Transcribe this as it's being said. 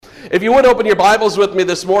If you would open your Bibles with me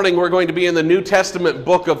this morning, we're going to be in the New Testament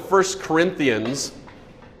book of 1 Corinthians.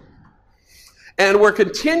 And we're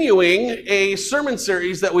continuing a sermon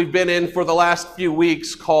series that we've been in for the last few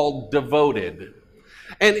weeks called Devoted.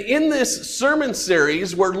 And in this sermon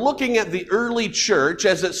series, we're looking at the early church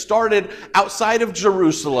as it started outside of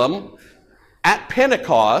Jerusalem at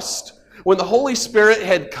Pentecost, when the Holy Spirit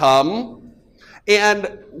had come,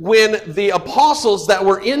 and when the apostles that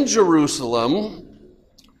were in Jerusalem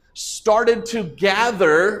started to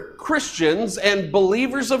gather Christians and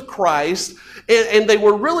believers of Christ, and they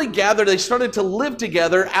were really gathered. They started to live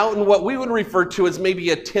together out in what we would refer to as maybe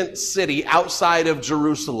a tent city outside of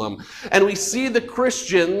Jerusalem. And we see the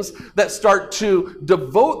Christians that start to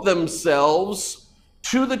devote themselves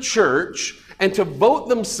to the church and to devote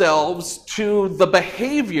themselves to the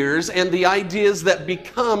behaviors and the ideas that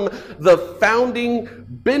become the founding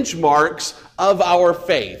benchmarks of our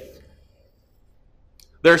faith.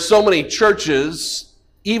 There are so many churches,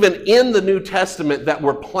 even in the New Testament, that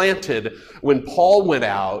were planted when Paul went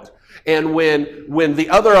out and when the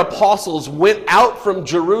other apostles went out from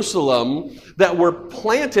Jerusalem, that were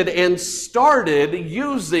planted and started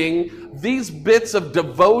using these bits of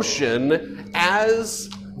devotion as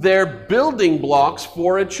their building blocks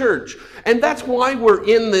for a church. And that's why we're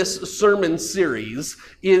in this sermon series,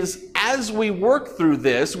 is as we work through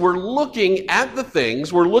this, we're looking at the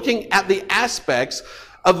things, we're looking at the aspects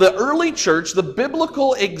of the early church, the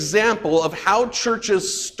biblical example of how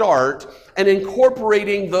churches start, and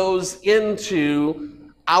incorporating those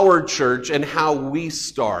into our church and how we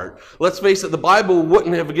start. Let's face it, the Bible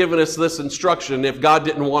wouldn't have given us this instruction if God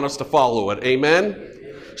didn't want us to follow it. Amen?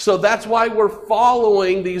 So that's why we're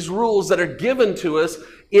following these rules that are given to us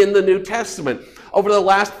in the New Testament. Over the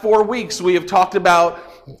last 4 weeks, we have talked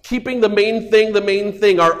about keeping the main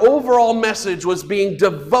thing. Our overall message was being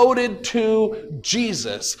devoted to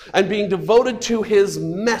Jesus and being devoted to his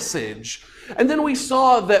message. And then we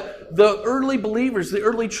saw that the early believers, the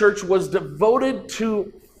early church, was devoted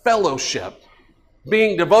to fellowship.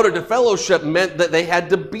 Being devoted to fellowship meant that they had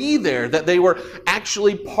to be there, that they were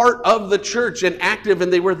actually part of the church and active,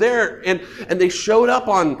 and they were there, and they showed up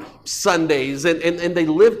on Sundays, and they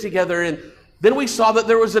lived together. And then we saw that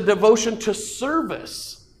there was a devotion to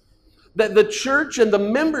service, that the church and the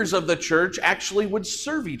members of the church actually would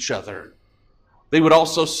serve each other. They would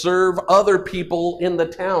also serve other people in the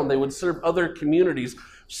town. They would serve other communities.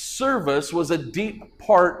 Service was a deep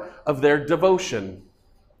part of their devotion.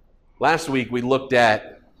 Last week we looked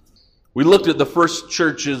at the first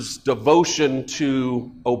church's devotion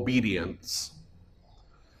to obedience.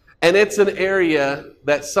 And it's an area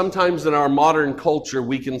that sometimes in our modern culture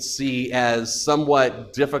we can see as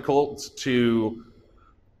somewhat difficult to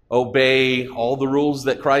obey all the rules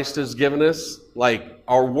that Christ has given us. Like,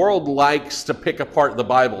 our world likes to pick apart the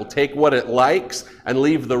Bible, take what it likes and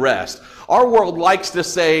leave the rest. Our world likes to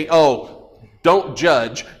say, oh, don't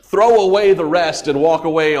judge, throw away the rest and walk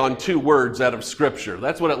away on 2 words out of Scripture.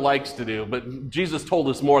 That's what it likes to do. But Jesus told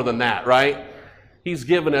us more than that, right? He's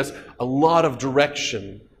given us a lot of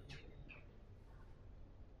direction.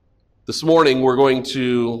 This morning we're going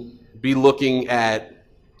to be looking at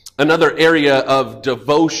another area of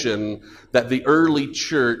devotion that the early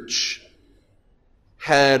church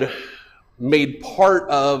had made part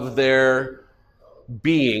of their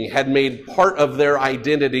being, had made part of their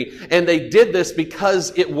identity. And they did this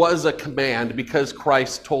because it was a command, because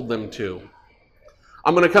Christ told them to.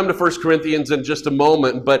 I'm going to come to 1 Corinthians in just a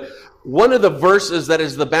moment, but one of the verses that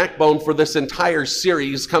is the backbone for this entire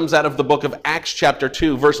series comes out of the book of Acts chapter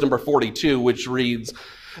 2, verse number 42, which reads,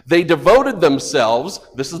 "They devoted themselves,"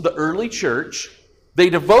 this is the early church, "they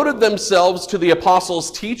devoted themselves to the apostles'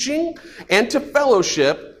 teaching and to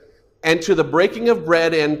fellowship and to the breaking of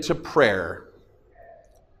bread and to prayer."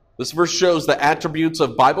 This verse shows the attributes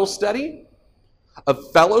of Bible study,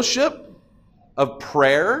 of fellowship, of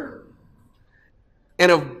prayer,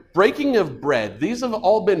 and of breaking of bread. These have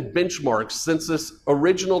all been benchmarks since this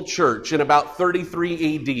original church in about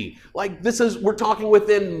 33 AD. Like, we're talking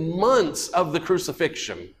within months of the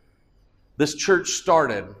crucifixion. This church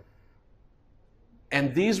started.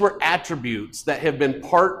 And these were attributes that have been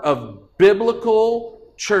part of biblical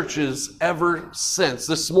churches ever since.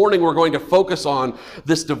 This morning we're going to focus on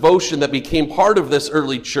this devotion that became part of this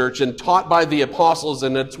early church and taught by the apostles,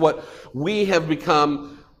 and it's what we have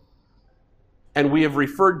become and we have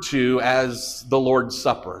referred to as the Lord's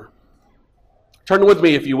Supper. Turn with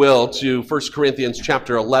me, if you will, to 1 Corinthians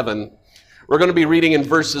chapter 11. We're going to be reading in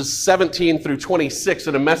verses 17 through 26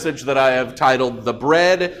 in a message that I have titled, "The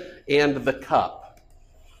Bread and the Cup."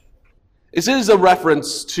 This is a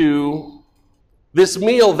reference to this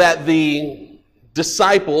meal that the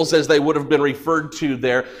disciples, as they would have been referred to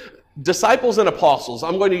there, disciples and apostles.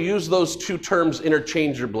 I'm going to use those two terms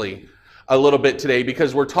interchangeably a little bit today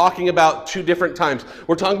because we're talking about two different times.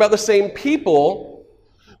 We're talking about the same people,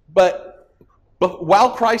 but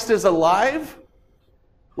while Christ is alive,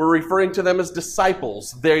 we're referring to them as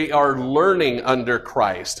disciples. They are learning under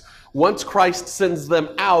Christ. Once Christ sends them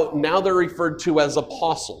out, now they're referred to as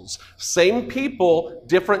apostles. Same people,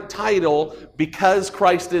 different title, because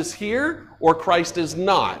Christ is here or Christ is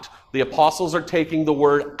not. The apostles are taking the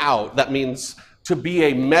word out. That means to be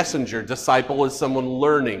a messenger. Disciple is someone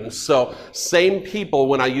learning. So same people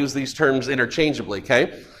when I use these terms interchangeably,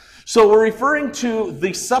 okay? So we're referring to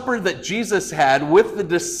the supper that Jesus had with the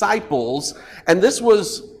disciples, and this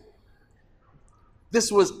was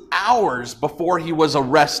hours before he was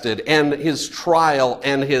arrested and his trial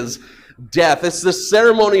and his death. It's the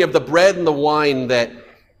ceremony of the bread and the wine that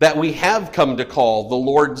we have come to call the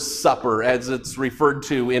Lord's Supper, as it's referred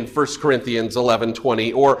to in 1 Corinthians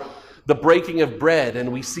 11:20, or the breaking of bread,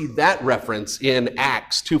 and we see that reference in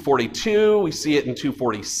Acts 2:42, we see it in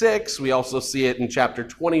 2:46, we also see it in chapter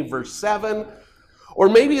 20, verse 7, or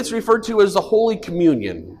maybe it's referred to as the Holy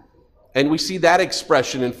Communion, and we see that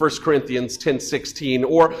expression in 1 Corinthians 10:16,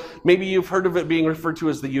 or maybe you've heard of it being referred to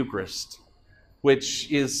as the Eucharist,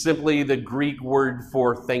 which is simply the Greek word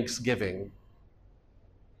for thanksgiving.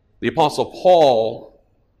 The Apostle Paul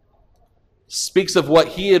speaks of what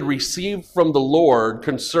he had received from the Lord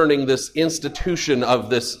concerning this institution of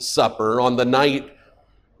this supper on the night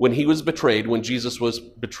when he was betrayed, when Jesus was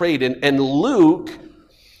betrayed. And Luke,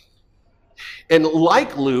 and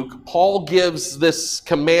like Luke, Paul gives this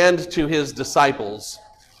command to his disciples.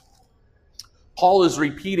 Paul is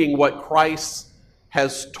repeating what Christ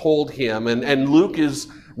has told him, and Luke is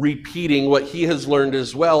repeating what he has learned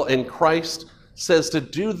as well, and Christ says to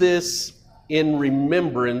do this in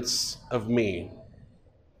remembrance of me.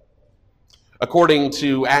 According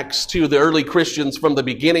to Acts 2, the early Christians from the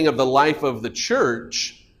beginning of the life of the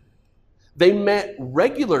church, they met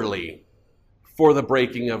regularly for the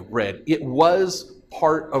breaking of bread. It was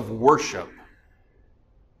part of worship.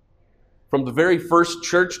 From the very first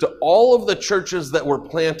church to all of the churches that were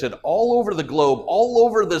planted all over the globe, all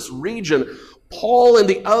over this region, Paul and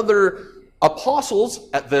the other apostles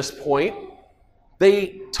at this point,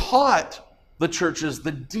 they taught the churches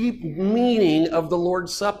the deep meaning of the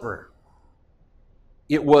Lord's Supper.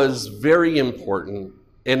 It was very important,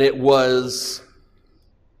 and it was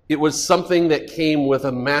something that came with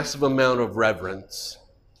a massive amount of reverence.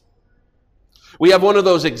 We have one of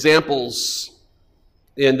those examples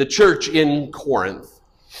in the church in Corinth.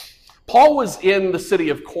 Paul was in the city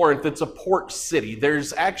of Corinth. It's a port city.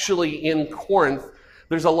 There's actually in Corinth,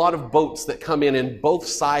 there's a lot of boats that come in both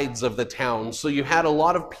sides of the town. So you had a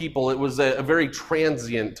lot of people. It was a very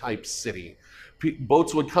transient type city.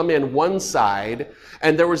 Boats would come in one side,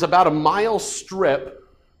 and there was about a mile strip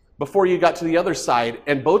before you got to the other side,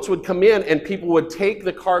 and boats would come in, and people would take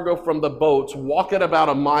the cargo from the boats, walk it about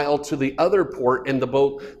a mile to the other port, and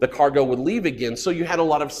the cargo would leave again. So you had a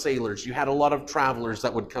lot of sailors, you had a lot of travelers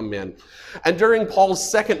that would come in. And during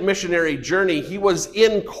Paul's second missionary journey, he was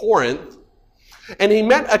in Corinth, and he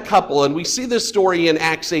met a couple, and we see this story in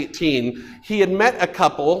Acts 18. He had met a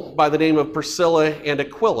couple by the name of Priscilla and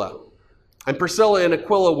Aquila. And Priscilla and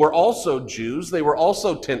Aquila were also Jews. They were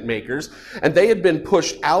also tent makers, and they had been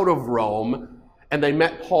pushed out of Rome, and they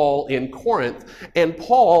met Paul in Corinth. And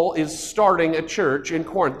Paul is starting a church in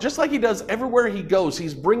Corinth. Just like he does everywhere he goes,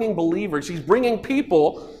 he's bringing believers. He's bringing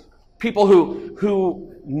people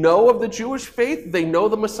who know of the Jewish faith. They know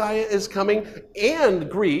the Messiah is coming, and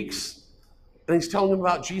Greeks. And he's telling them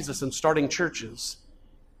about Jesus and starting churches.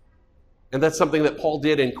 And that's something that Paul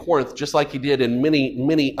did in Corinth, just like he did in many,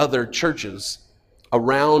 many other churches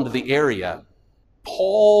around the area.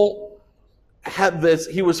 Paul had this,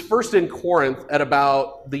 he was first in Corinth at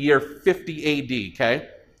about the year 50 AD, okay?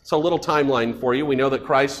 So a little timeline for you. We know that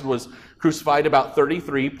Christ was crucified about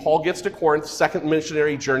 33. Paul gets to Corinth, second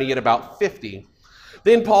missionary journey at about 50.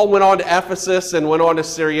 Then Paul went on to Ephesus and went on to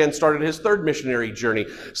Syria and started his third missionary journey.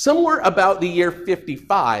 Somewhere about the year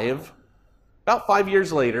 55, about 5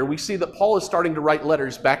 years later, we see that Paul is starting to write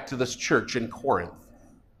letters back to this church in Corinth.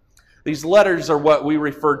 These letters are what we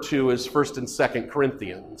refer to as 1st and 2nd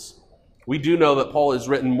Corinthians. We do know that Paul has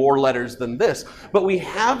written more letters than this, but we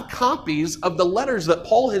have copies of the letters that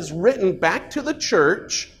Paul has written back to the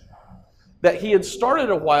church that he had started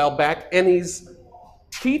a while back, and he's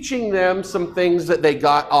teaching them some things that they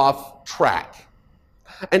got off track.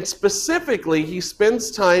 And specifically, he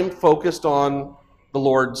spends time focused on the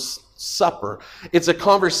Lord's Supper. It's a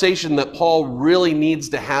conversation that Paul really needs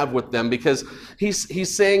to have with them, because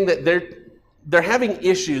he's saying that they're having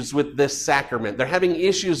issues with this sacrament. They're having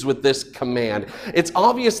issues with this command. It's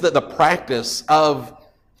obvious that the practice of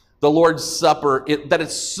the Lord's Supper, that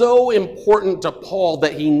it's so important to Paul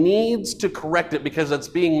that he needs to correct it because it's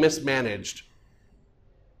being mismanaged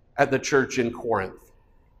at the church in Corinth.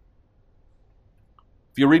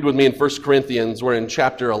 If you read with me in 1 Corinthians, we're in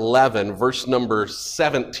chapter 11, verse number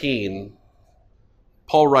 17.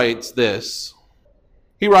 Paul writes this.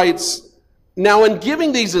 He writes, "Now in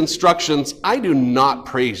giving these instructions, I do not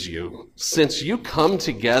praise you, since you come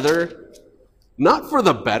together not for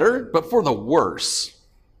the better, but for the worse.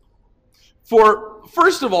 For,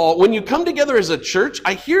 first of all, when you come together as a church,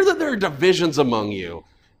 I hear that there are divisions among you,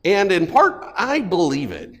 and in part, I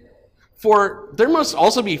believe it. For there must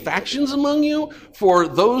also be factions among you, for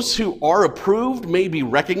those who are approved may be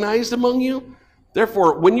recognized among you.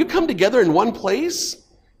 Therefore, when you come together in one place,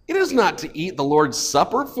 it is not to eat the Lord's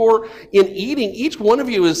Supper, for in eating, each one of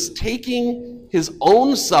you is taking his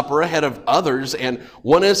own supper ahead of others, and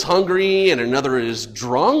one is hungry and another is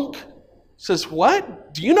drunk." Says,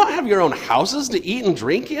 "What? Do you not have your own houses to eat and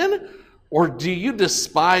drink in? Or do you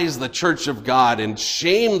despise the church of God and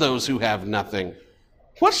shame those who have nothing?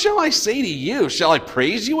 What shall I say to you? Shall I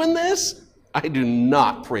praise you in this? I do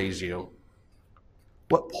not praise you."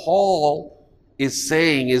 What Paul is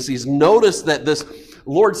saying is he's noticed that this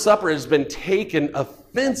Lord's Supper has been taken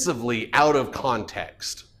offensively out of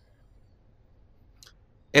context.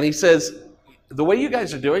 And he says, the way you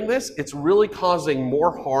guys are doing this, it's really causing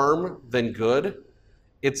more harm than good.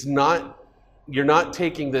 You're not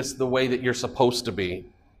taking this the way that you're supposed to be.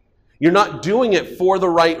 You're not doing it for the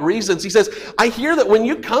right reasons. He says, I hear that when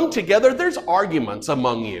you come together, there's arguments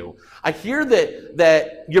among you. I hear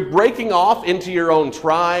that you're breaking off into your own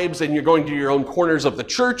tribes and you're going to your own corners of the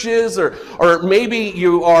churches, or maybe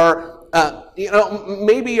you are,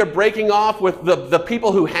 maybe you're breaking off with the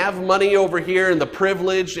people who have money over here and the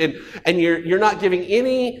privileged, and you're not giving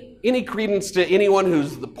any credence to anyone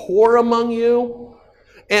who's the poor among you.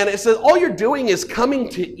 And it says all you're doing is coming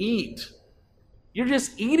to eat. You're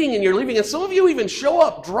just eating and you're leaving. And some of you even show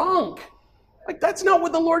up drunk. Like, that's not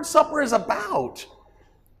what the Lord's Supper is about.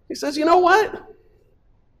 He says, you know what?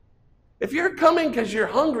 If you're coming because you're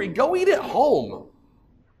hungry, go eat at home.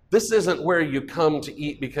 This isn't where you come to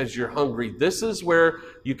eat because you're hungry. This is where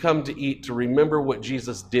you come to eat to remember what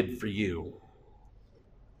Jesus did for you.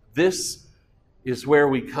 This is where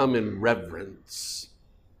we come in reverence.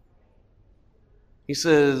 He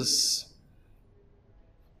says,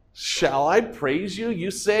 shall I praise you?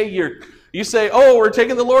 You say, oh, we're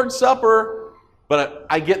taking the Lord's Supper, but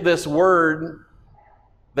I get this word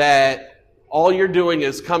that all you're doing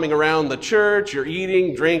is coming around the church, you're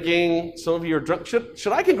eating, drinking, some of you are drunk.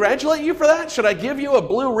 Should I congratulate you for that? Should I give you a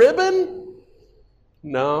blue ribbon?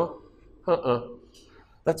 No.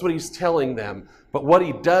 That's what he's telling them. But what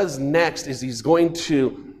he does next is he's going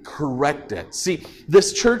to correct it. See,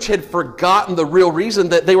 this church had forgotten the real reason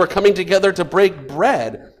that they were coming together to break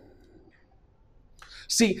bread.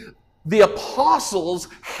 See, the apostles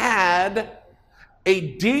had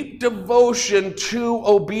a deep devotion to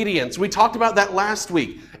obedience. We talked about that last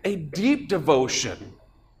week. A deep devotion.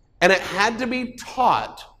 And it had to be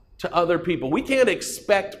taught to other people. We can't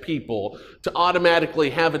expect people to automatically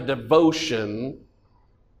have a devotion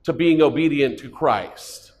to being obedient to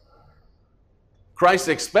Christ. Christ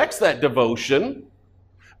expects that devotion,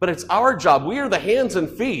 but it's our job. We are the hands and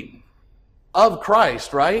feet of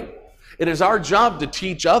Christ, right? It is our job to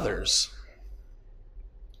teach others.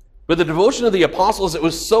 But the devotion of the apostles, it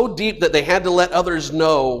was so deep that they had to let others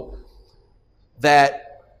know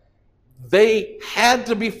that they had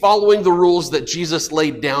to be following the rules that Jesus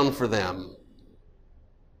laid down for them.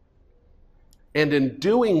 And in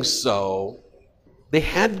doing so, they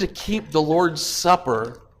had to keep the Lord's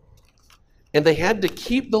Supper, and they had to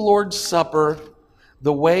keep the Lord's Supper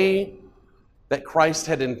the way that Christ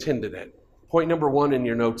had intended it. Point number 1 in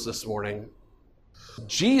your notes this morning.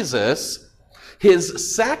 Jesus,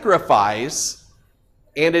 his sacrifice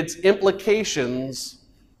and its implications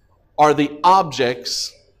are the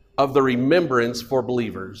objects of the remembrance for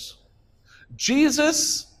believers.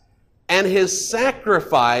 Jesus and his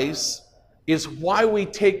sacrifice is why we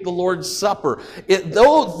take the Lord's Supper.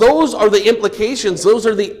 Those are the implications, those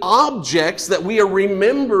are the objects that we are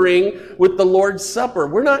remembering with the Lord's Supper.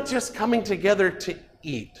 We're not just coming together to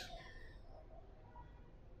eat.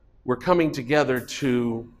 We're coming together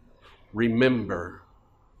to remember.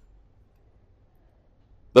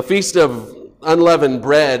 The Feast of Unleavened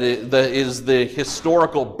Bread is the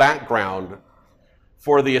historical background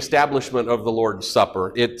for the establishment of the Lord's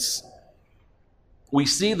Supper. It's we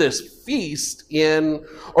see this feast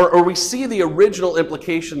or we see the original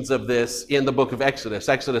implications of this in the book of Exodus,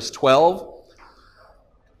 Exodus 12.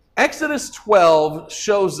 Exodus 12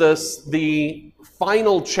 shows us the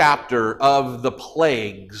final chapter of the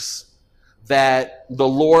plagues that the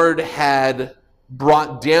Lord had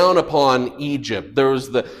brought down upon Egypt. There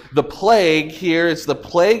was the plague here, it's the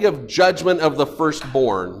plague of judgment of the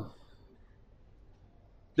firstborn.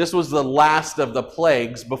 This was the last of the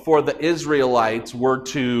plagues before the Israelites were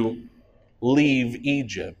to leave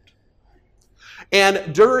Egypt.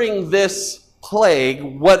 And during this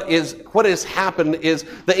plague, what has happened is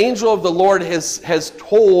the angel of the Lord has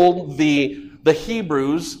told the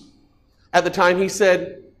Hebrews at the time, he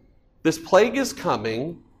said, this plague is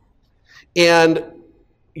coming, and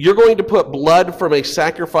you're going to put blood from a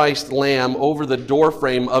sacrificed lamb over the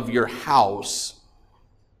doorframe of your house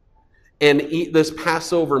and eat this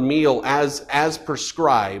Passover meal as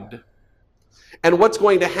prescribed. And what's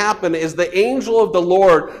going to happen is the angel of the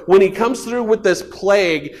Lord, when he comes through with this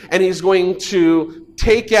plague, and he's going to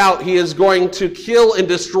he is going to kill and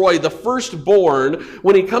destroy the firstborn,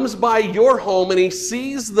 when he comes by your home and he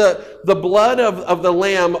sees the blood of the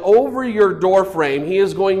lamb over your doorframe, he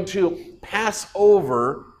is going to pass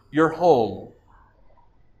over your home.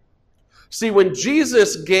 See, when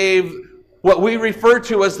Jesus gave what we refer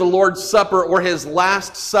to as the Lord's Supper or his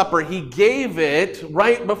Last Supper, he gave it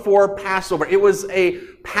right before Passover. It was a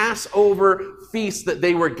Passover feast that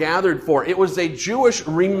they were gathered for. It was a Jewish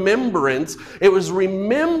remembrance. It was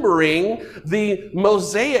remembering the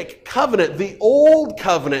Mosaic covenant, the old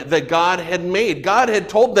covenant that God had made. God had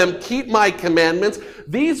told them, keep my commandments.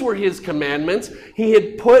 These were his commandments. He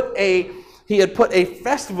had put a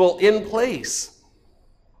festival in place.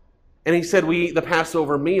 And he said, we eat the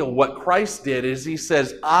Passover meal. What Christ did is he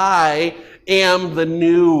says, I am the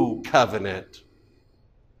new covenant.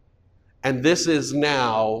 And this is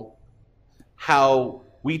now how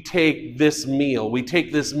we take this meal. We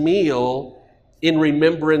take this meal in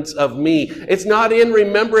remembrance of me. It's not in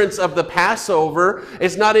remembrance of the Passover.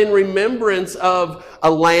 It's not in remembrance of a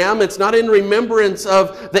lamb. It's not in remembrance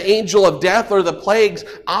of the angel of death or the plagues.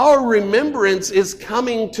 Our remembrance is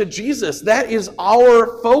coming to Jesus. That is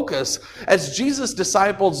our focus. As Jesus'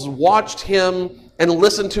 disciples watched him and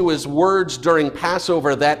listened to his words during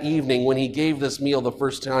Passover that evening when he gave this meal the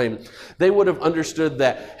first time, they would have understood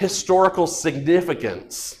that historical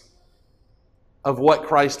significance of what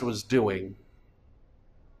Christ was doing.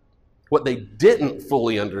 What they didn't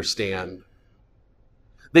fully understand.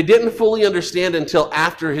 They didn't fully understand until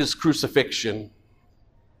after his crucifixion.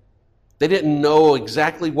 They didn't know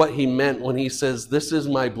exactly what he meant when he says, this is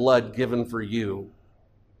my blood given for you.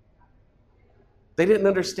 They didn't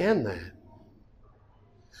understand that.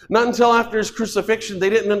 Not until after his crucifixion, they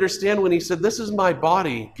didn't understand when he said, this is my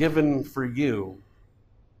body given for you.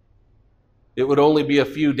 It would only be a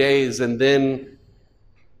few days, and then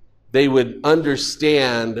they would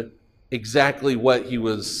understand exactly what he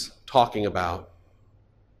was talking about.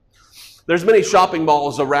 There's many shopping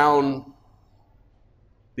malls around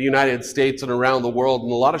the United States and around the world,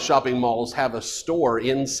 and a lot of shopping malls have a store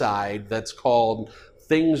inside that's called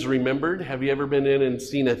Things Remembered. Have you ever been in and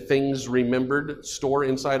seen a Things Remembered store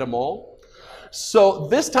inside a mall? So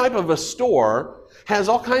this type of a store has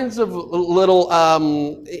all kinds of little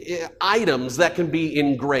items that can be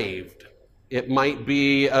engraved. It might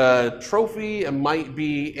be a trophy, it might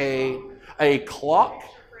be a clock,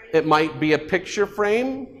 it might be a picture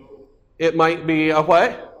frame, it might be a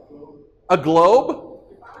what? A globe,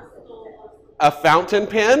 a fountain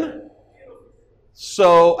pen.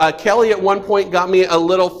 So Kelly at one point got me a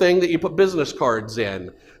little thing that you put business cards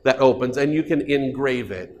in that opens and you can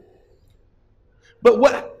engrave it. But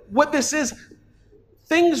what this is,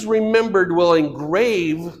 Things Remembered will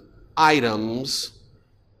engrave items.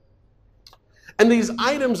 And these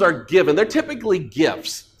items are given, they're typically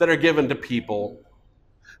gifts that are given to people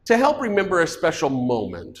to help remember a special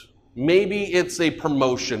moment. Maybe it's a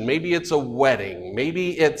promotion, maybe it's a wedding,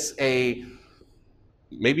 maybe it's an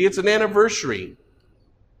anniversary,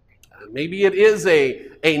 maybe it is a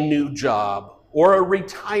new job or a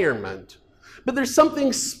retirement. But there's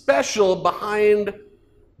something special behind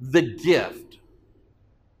the gift.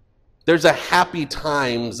 There's a happy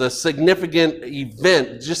times, a significant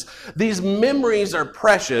event. Just these memories are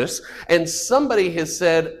precious. And somebody has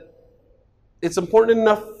said, it's important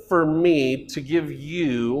enough for me to give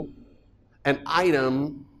you an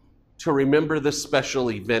item to remember this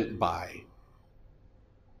special event by.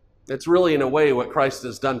 That's really, in a way, what Christ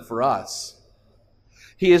has done for us.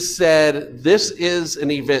 He has said, this is an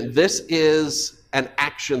event, this is an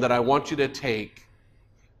action that I want you to take,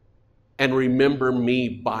 and remember me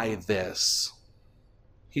by this.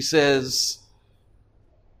 He says,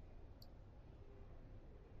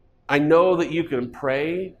 I know that you can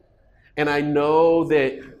pray, and I know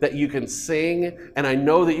that you can sing, and I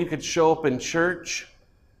know that you could show up in church,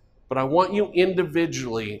 but I want you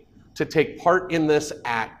individually to take part in this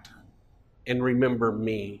act and remember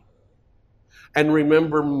me. And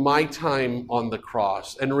remember my time on the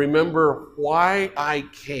cross. And remember why I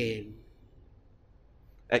came.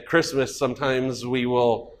 At Christmas, sometimes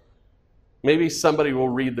maybe somebody will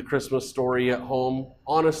read the Christmas story at home.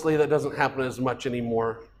 Honestly, that doesn't happen as much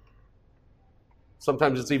anymore.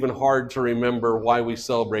 Sometimes it's even hard to remember why we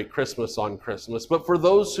celebrate Christmas on Christmas. But for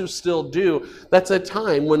those who still do, that's a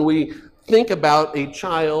time when we think about a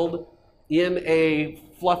child in a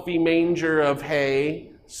fluffy manger of hay,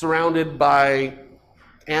 surrounded by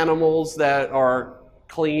animals that are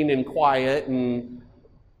clean and quiet, and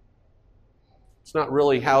it's not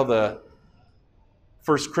really how the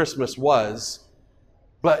first Christmas was,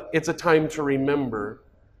 but it's a time to remember.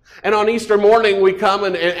 And on Easter morning, we come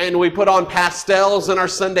and we put on pastels and our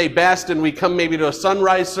Sunday best, and we come maybe to a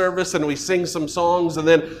sunrise service, and we sing some songs, and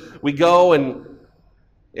then we go and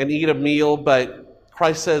eat a meal. But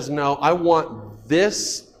Christ says, no, I want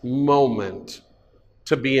this moment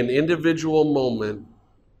to be an individual moment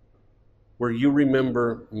where you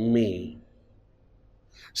remember me.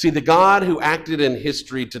 See, the God who acted in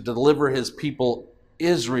history to deliver his people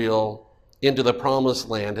Israel into the promised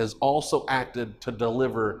land has also acted to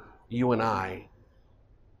deliver you and I.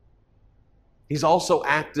 He's also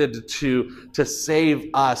acted to save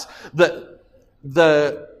us.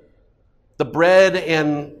 The bread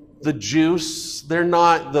and the juice, they're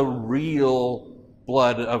not the real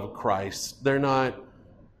blood of Christ. They're not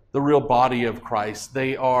the real body of Christ.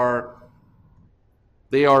 They are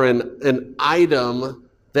an item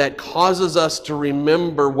that causes us to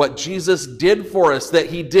remember what Jesus did for us, that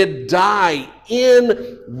he did die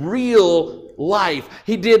in real life.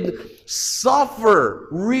 He did suffer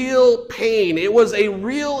real pain. It was a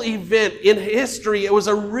real event in history. It was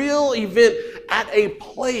a real event at a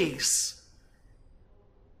place.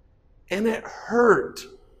 And it hurt.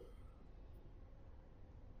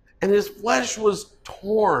 And his flesh was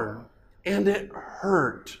torn, and it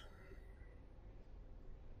hurt.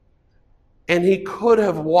 And he could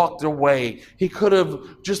have walked away. He could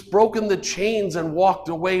have just broken the chains and walked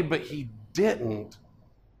away, but he didn't.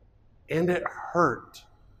 And it hurt.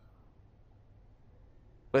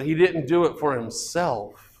 But he didn't do it for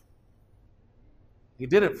himself. He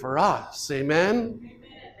did it for us. Amen?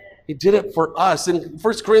 He did it for us. In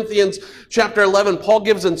 1 Corinthians chapter 11, Paul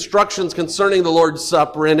gives instructions concerning the Lord's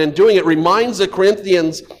Supper, and in doing it reminds the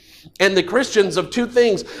Corinthians and the Christians of two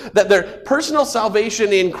things: that their personal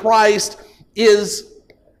salvation in Christ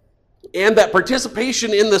and that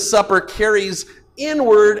participation in the supper carries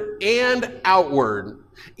inward and outward.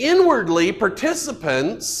 Inwardly,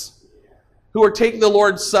 participants who are taking the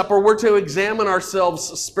Lord's Supper, we're to examine ourselves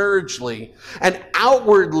spiritually. And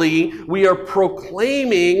outwardly, we are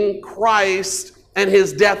proclaiming Christ and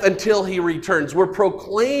his death until he returns. We're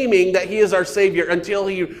proclaiming that he is our Savior until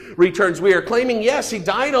he returns. We are claiming, yes, he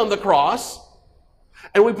died on the cross,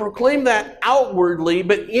 and we proclaim that outwardly,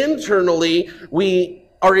 but internally, we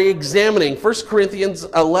are examining. 1 Corinthians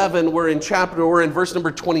 11, we're in verse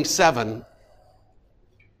number 27.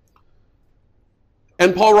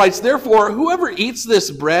 And Paul writes, therefore, whoever eats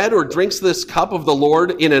this bread or drinks this cup of the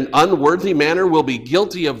Lord in an unworthy manner will be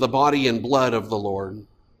guilty of the body and blood of the Lord.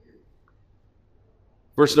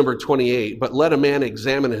 Verse number 28, but let a man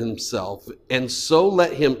examine himself, and so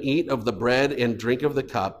let him eat of the bread and drink of the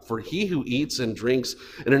cup. For he who eats and drinks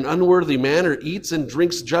in an unworthy manner eats and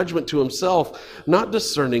drinks judgment to himself, not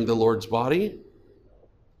discerning the Lord's body.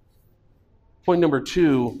 Point number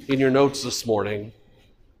 2 in your notes this morning.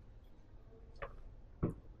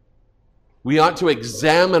 We ought to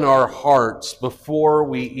examine our hearts before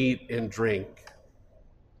we eat and drink.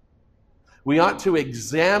 We ought to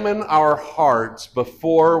examine our hearts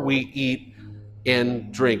before we eat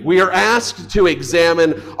and drink. We are asked to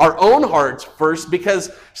examine our own hearts first because,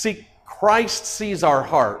 see, Christ sees our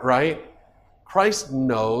heart, right? Christ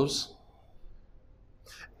knows.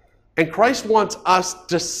 And Christ wants us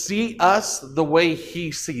to see us the way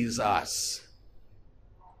he sees us.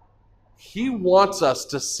 He wants us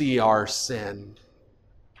to see our sin.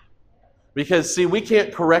 Because, see, we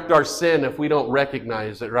can't correct our sin if we don't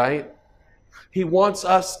recognize it, right? He wants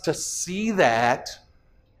us to see that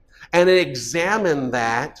and examine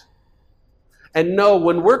that and know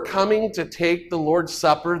when we're coming to take the Lord's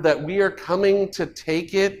Supper that we are coming to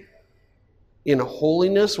take it in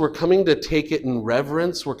holiness. We're coming to take it in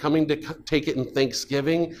reverence. We're coming to take it in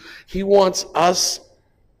thanksgiving. He wants us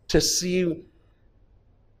to see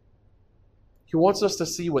He wants us to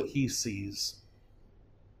see what he sees.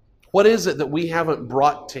 What is it that we haven't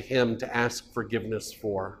brought to him to ask forgiveness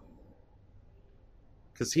for?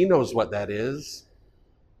 Because he knows what that is.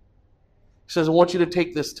 He says, I want you to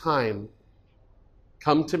take this time.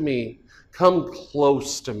 Come to me. Come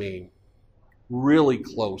close to me. Really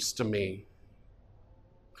close to me.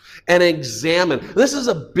 And examine. This is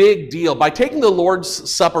a big deal. By taking the Lord's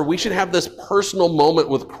Supper, we should have this personal moment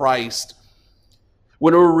with Christ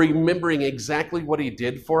when we're remembering exactly what he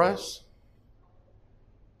did for us.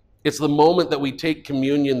 It's the moment that we take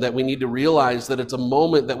communion that we need to realize that it's a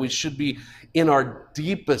moment that we should be in our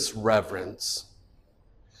deepest reverence.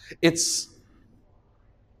 It's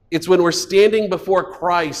when we're standing before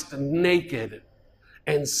Christ naked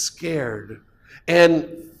and scared and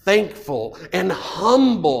thankful and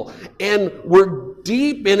humble, and we're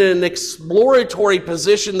deep in an exploratory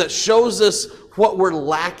position that shows us what we're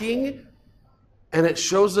lacking. And it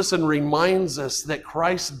shows us and reminds us that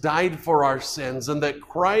Christ died for our sins and that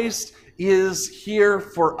Christ is here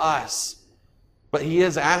for us. But he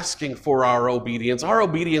is asking for our obedience. Our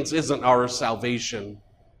obedience isn't our salvation.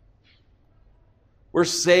 We're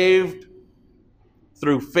saved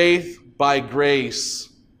through faith by grace.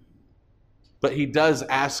 But he does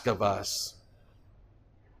ask of us.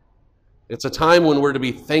 It's a time when we're to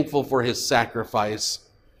be thankful for his sacrifice.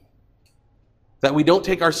 That we don't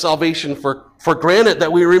take our salvation for granted,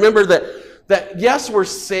 that we remember that yes, we're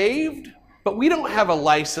saved, but we don't have a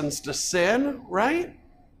license to sin, right?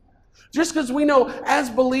 Just because we know as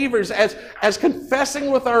believers, as confessing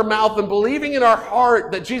with our mouth and believing in our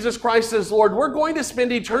heart that Jesus Christ is Lord, we're going to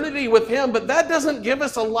spend eternity with him, but that doesn't give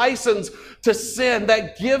us a license to sin.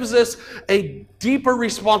 That gives us a deeper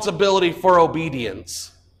responsibility for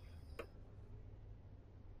obedience.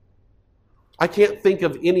 I can't think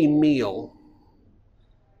of any meal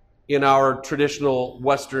in our traditional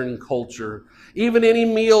Western culture, even any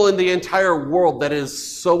meal in the entire world that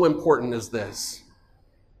is so important as this.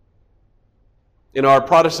 In our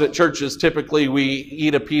Protestant churches, typically we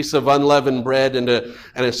eat a piece of unleavened bread and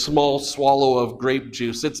a small swallow of grape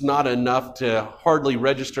juice. It's not enough to hardly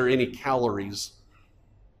register any calories.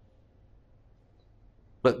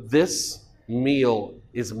 But this meal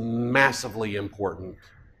is massively important.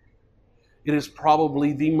 It is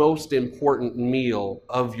probably the most important meal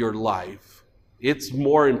of your life. It's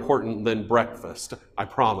more important than breakfast, I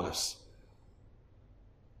promise.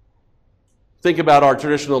 Think about our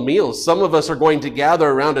traditional meals. Some of us are going to gather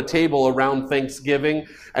around a table around Thanksgiving,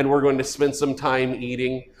 and we're going to spend some time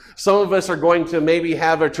eating. Some of us are going to maybe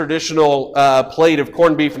have a traditional plate of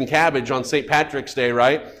corned beef and cabbage on St. Patrick's Day,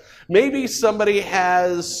 right? Maybe somebody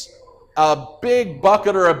has a big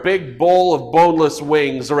bucket or a big bowl of boneless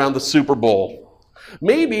wings around the Super Bowl.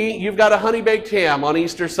 Maybe you've got a honey-baked ham on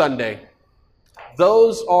Easter Sunday.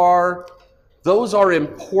 Those are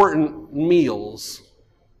important meals.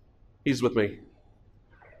 He's with me.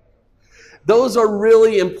 Those are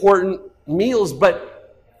really important meals,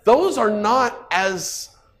 but those are not as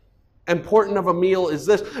important of a meal as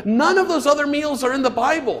this. None of those other meals are in the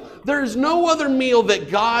Bible. There is no other meal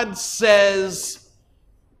that God says,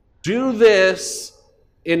 do this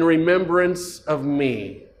in remembrance of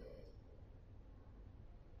me.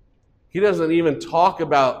 He doesn't even talk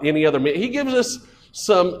about any other meal. He gives us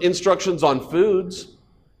some instructions on foods,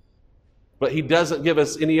 but he doesn't give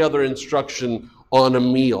us any other instruction on a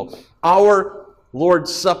meal. Our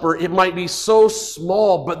Lord's Supper, it might be so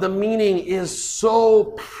small, but the meaning is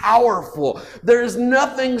so powerful. There is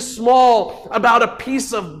nothing small about a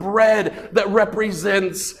piece of bread that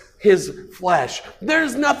represents his flesh.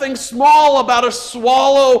 There's nothing small about a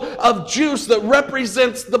swallow of juice that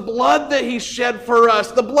represents the blood that he shed for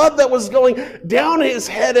us, the blood that was going down his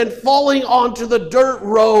head and falling onto the dirt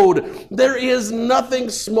road. There is nothing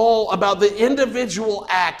small about the individual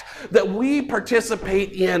act that we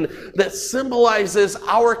participate in that symbolizes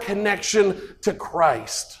our connection to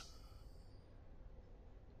Christ.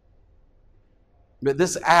 But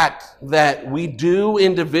this act that we do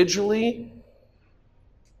individually,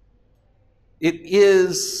 it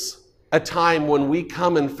is a time when we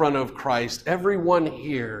come in front of Christ, everyone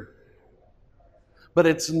here. But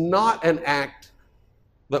it's not an act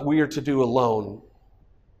that we are to do alone.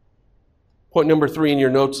 Point number 3 in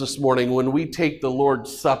your notes this morning, when we take the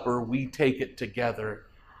Lord's Supper, we take it together.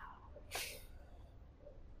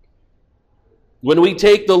 When we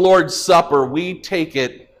take the Lord's Supper, we take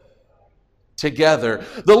it together.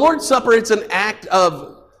 The Lord's Supper, it's an act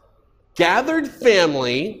of gathered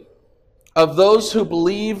family of those who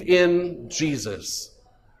believe in Jesus.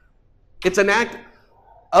 It's an act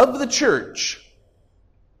of the church.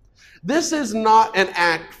 This is not an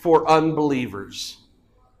act for unbelievers.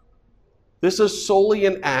 This is solely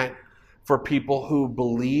an act for people who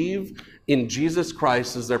believe in Jesus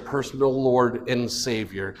Christ as their personal Lord and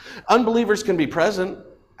Savior. Unbelievers can be present,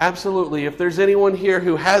 absolutely. If there's anyone here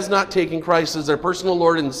who has not taken Christ as their personal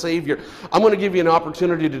Lord and Savior, I'm going to give you an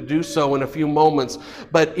opportunity to do so in a few moments.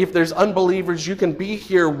 But if there's unbelievers, you can be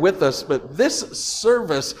here with us. But this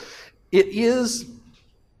service, it is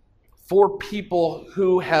for people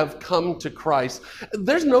who have come to Christ.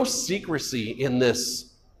 There's no secrecy in this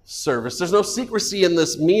service. There's no secrecy in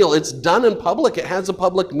this meal. It's done in public. It has a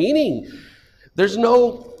public meaning. There's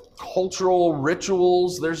no cultural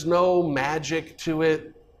rituals. There's no magic to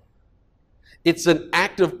it. It's an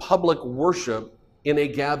act of public worship in a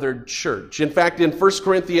gathered church. In fact, in 1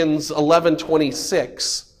 Corinthians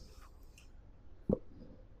 11:26,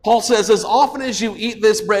 Paul says, as often as you eat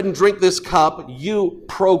this bread and drink this cup, you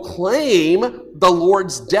proclaim the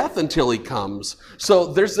Lord's death until he comes. So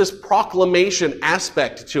there's this proclamation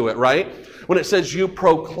aspect to it, right? When it says you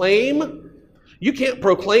proclaim, you can't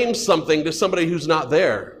proclaim something to somebody who's not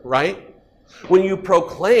there, right? When you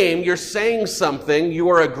proclaim, you're saying something, you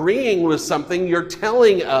are agreeing with something, you're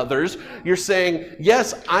telling others, you're saying,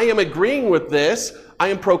 yes, I am agreeing with this, I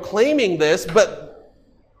am proclaiming this, but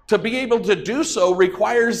to be able to do so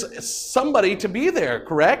requires somebody to be there,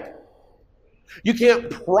 correct? You can't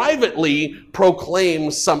privately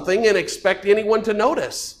proclaim something and expect anyone to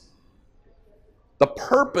notice. The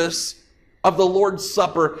purpose of the Lord's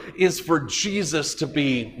Supper is for Jesus to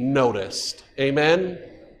be noticed. Amen?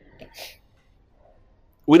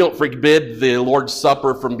 We don't forbid the Lord's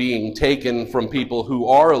Supper from being taken from people who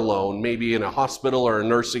are alone, maybe in a hospital or a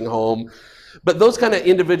nursing home. But those kind of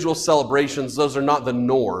individual celebrations, those are not the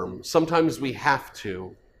norm. Sometimes we have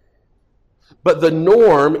to. But the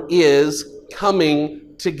norm is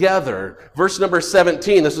coming together. Verse number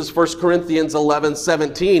 17, this is 1 Corinthians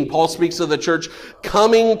 11:17. Paul speaks of the church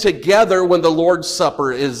coming together when the Lord's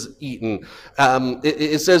Supper is eaten.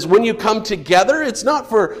 It says, when you come together, it's not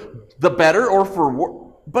for the better or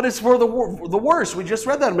for but it's for the worse. We just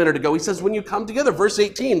read that a minute ago. He says, when you come together, verse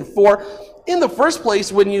 18, for in the first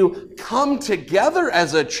place, when you come together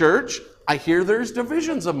as a church, I hear there's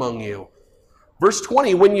divisions among you. Verse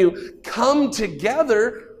 20, when you come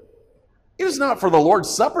together, it is not for the Lord's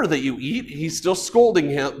Supper that you eat. He's still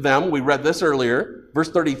scolding them. We read this earlier.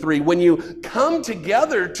 Verse 33, when you come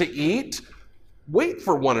together to eat, wait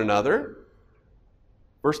for one another.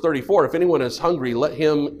 Verse 34, if anyone is hungry, let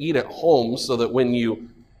him eat at home, so that when you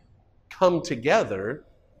come together,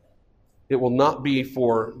 it will not be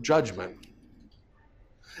for judgment.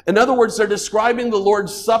 In other words, they're describing the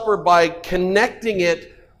Lord's Supper by connecting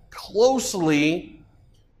it closely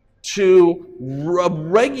to a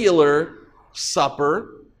regular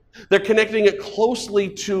supper. They're connecting it closely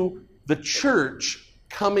to the church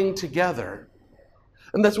coming together.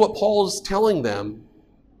 And that's what Paul is telling them.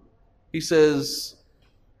 He says,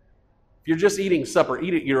 if you're just eating supper,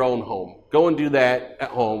 eat at your own home. Go and do that at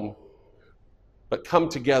home. But come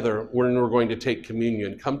together when we're going to take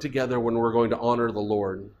communion. Come together when we're going to honor the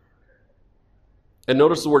Lord. And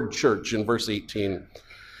notice the word church in verse 18.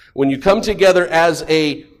 When you come together as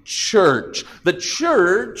a church, the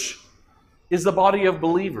church is the body of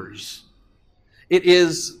believers. It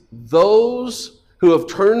is those who have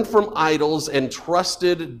turned from idols and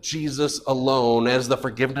trusted Jesus alone as the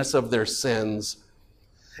forgiveness of their sins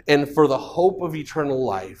and for the hope of eternal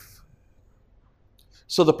life.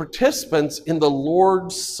 So the participants in the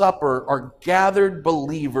Lord's Supper are gathered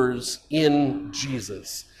believers in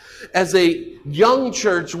Jesus. As a young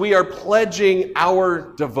church, we are pledging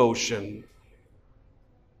our devotion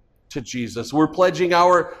to Jesus. We're pledging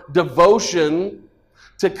our devotion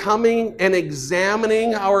to coming and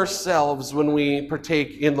examining ourselves when we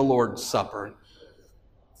partake in the Lord's Supper.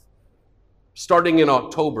 Starting in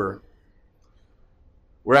October,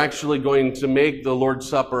 we're actually going to make the Lord's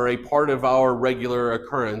Supper a part of our regular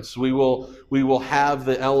occurrence. We will have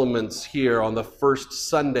the elements here on the first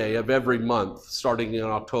Sunday of every month, starting in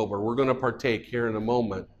October. We're going to partake here in a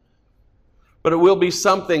moment. But it will be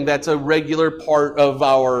something that's a regular part of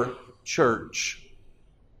our church.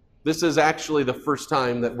 This is actually the first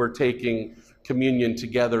time that we're taking communion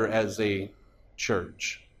together as a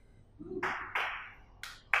church.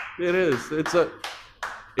 It is.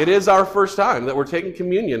 It is our first time that we're taking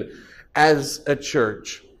communion as a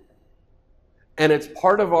church. And it's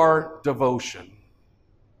part of our devotion.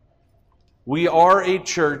 We are a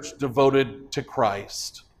church devoted to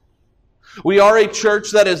Christ. We are a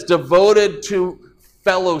church that is devoted to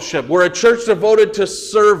fellowship. We're a church devoted to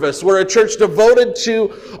service. We're a church devoted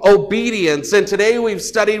to obedience. And today we've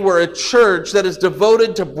studied we're a church that is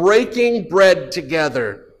devoted to breaking bread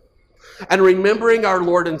together. and remembering our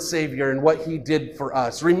Lord and Savior and what he did for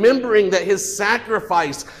us, remembering that his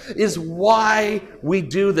sacrifice is why we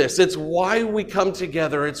do this. It's why we come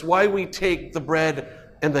together. It's why we take the bread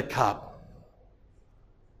and the cup.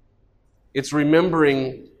 It's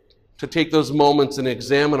remembering to take those moments and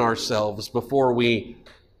examine ourselves before we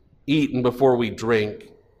eat and before we drink.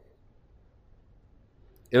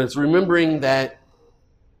 And it's remembering that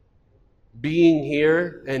being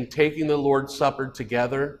here and taking the Lord's Supper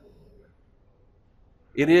together,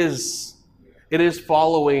 it is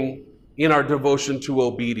following in our devotion to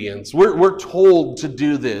obedience. We're told to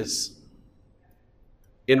do this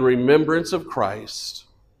in remembrance of Christ.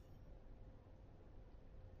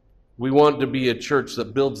 We want to be a church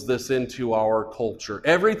that builds this into our culture.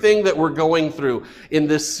 Everything that we're going through in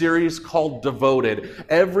this series called Devoted,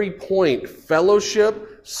 every point,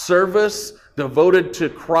 fellowship, service, devoted to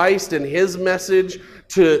Christ and his message,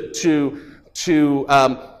 to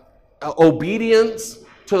obedience,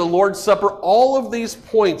 to the Lord's Supper, all of these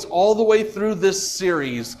points, all the way through this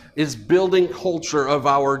series, is building culture of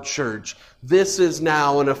our church. This is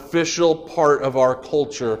now an official part of our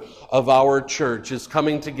culture, of our church, is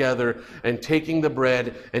coming together and taking the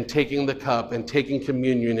bread and taking the cup and taking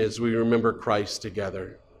communion as we remember Christ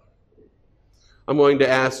together. I'm going to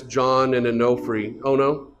ask John and Onofre. Oh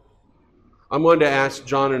no? I'm going to ask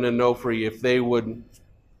John and Onofre if they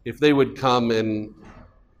would come, and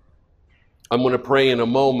I'm going to pray in a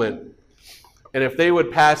moment. And if they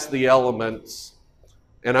would pass the elements,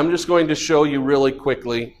 and I'm just going to show you really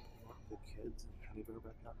quickly.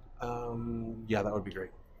 Yeah, that would be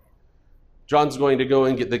great. John's going to go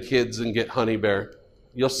and get the kids and get Honey Bear.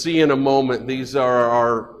 You'll see in a moment, these are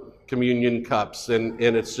our communion cups, and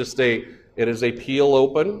it's just it is a peel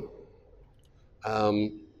open.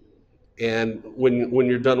 And when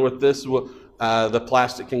you're done with this, the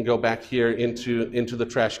plastic can go back here into the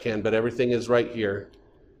trash can, but everything is right here.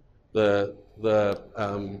 John's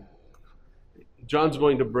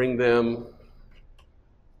going to bring them.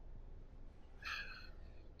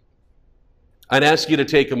 I'd ask you to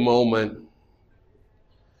take a moment,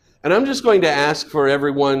 and I'm just going to ask for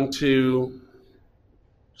everyone to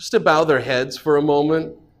bow their heads for a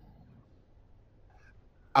moment.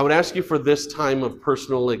 I would ask you for this time of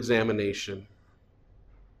personal examination.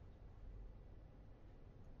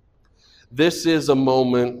 This is a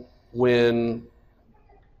moment when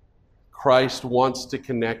Christ wants to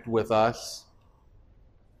connect with us.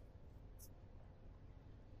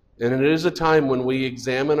 And it is a time when we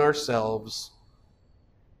examine ourselves,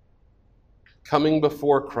 coming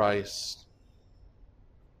before Christ.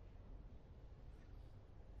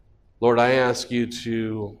 Lord, I ask you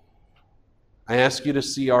to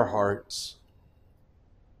see our hearts.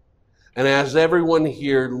 And as everyone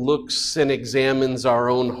here looks and examines our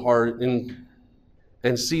own heart and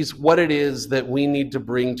sees what it is that we need to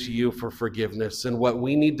bring to you for forgiveness and what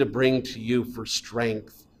we need to bring to you for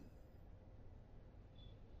strength,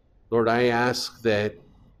 Lord, I ask that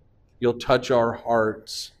you'll touch our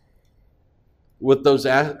hearts with those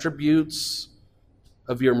attributes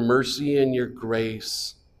of your mercy and your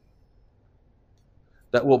grace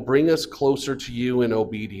that will bring us closer to you in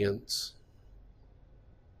obedience.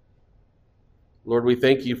 Lord, we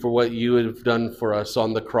thank you for what you have done for us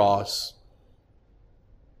on the cross.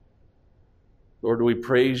 Lord, we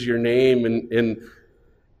praise your name,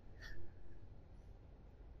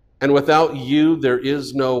 and without you, there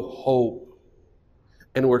is no hope.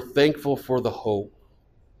 And we're thankful for the hope.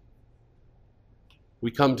 We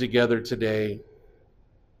come together today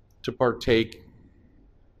to partake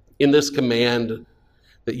in this command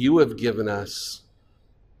that you have given us.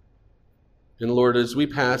 And Lord, as we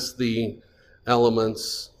pass the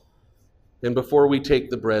elements, and before we take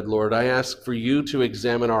the bread, Lord, I ask for you to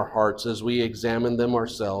examine our hearts as we examine them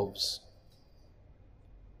ourselves.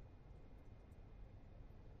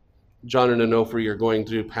 John and Onofre are going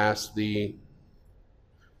to pass the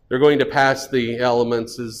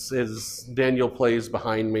elements as Daniel plays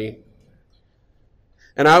behind me.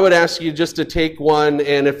 And I would ask you just to take one,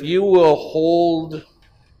 and if you will hold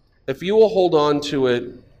on to it,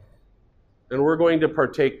 and we're going to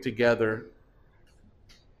partake together.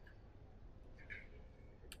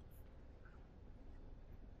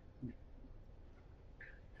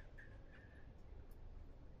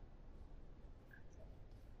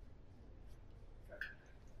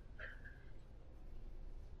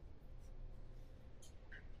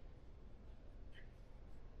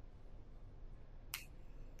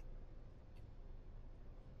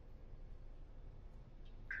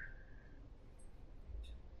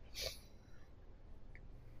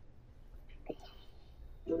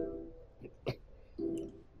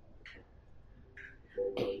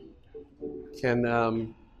 Can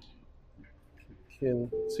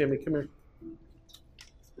Sammy, come here.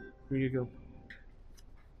 Here you go.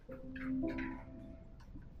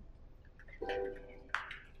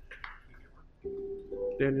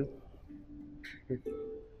 Daniel. Here.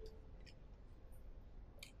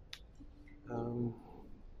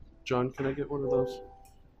 John, can I get one of those?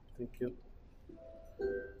 Thank you.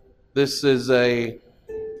 This is a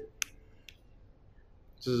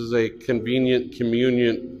convenient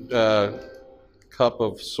communion cup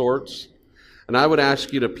of sorts, and I would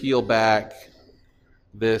ask you to peel back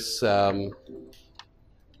this. I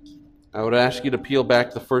would ask you to peel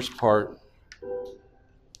back the first part.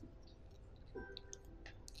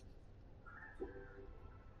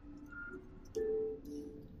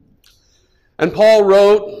 And Paul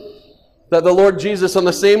wrote that the Lord Jesus, on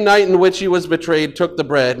the same night in which he was betrayed, took the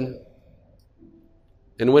bread,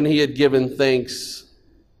 and when he had given thanks,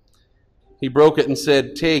 he broke it and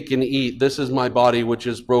said, "Take and eat. This is my body, which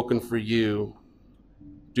is broken for you.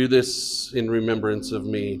 Do this in remembrance of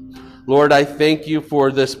me." Lord, I thank you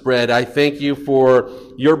for this bread. I thank you for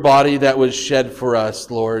your body that was shed for us,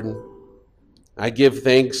 Lord. I give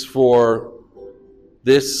thanks for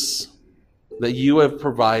this that you have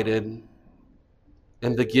provided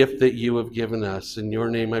and the gift that you have given us. In your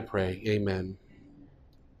name I pray, amen.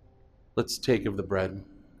 Let's take of the bread.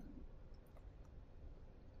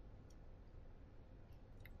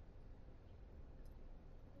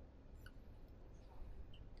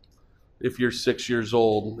 If you're 6 years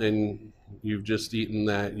old and you've just eaten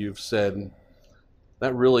that, you've said,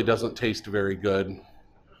 that really doesn't taste very good.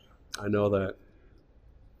 I know that.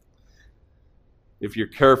 If you're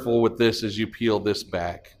careful with this as you peel this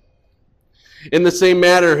back. In the same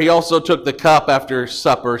manner, he also took the cup after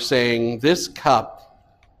supper, saying, "This cup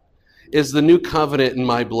is the new covenant in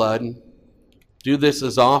my blood. Do this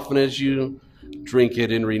as often as you drink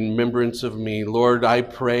it in remembrance of me." Lord, I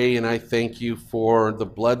pray and I thank you for the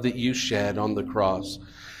blood that you shed on the cross.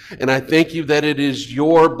 And I thank you that it is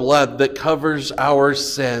your blood that covers our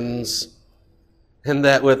sins, and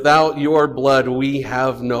that without your blood we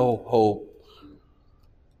have no hope.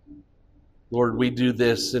 Lord, we do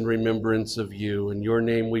this in remembrance of you. In your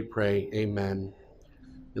name we pray, amen.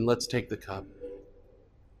 And let's take the cup.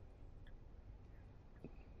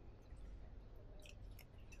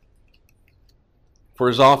 For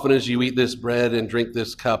as often as you eat this bread and drink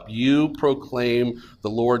this cup, you proclaim the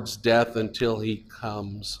Lord's death until he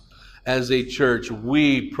comes. As a church,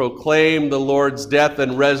 we proclaim the Lord's death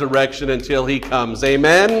and resurrection until he comes.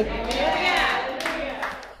 Amen? Amen.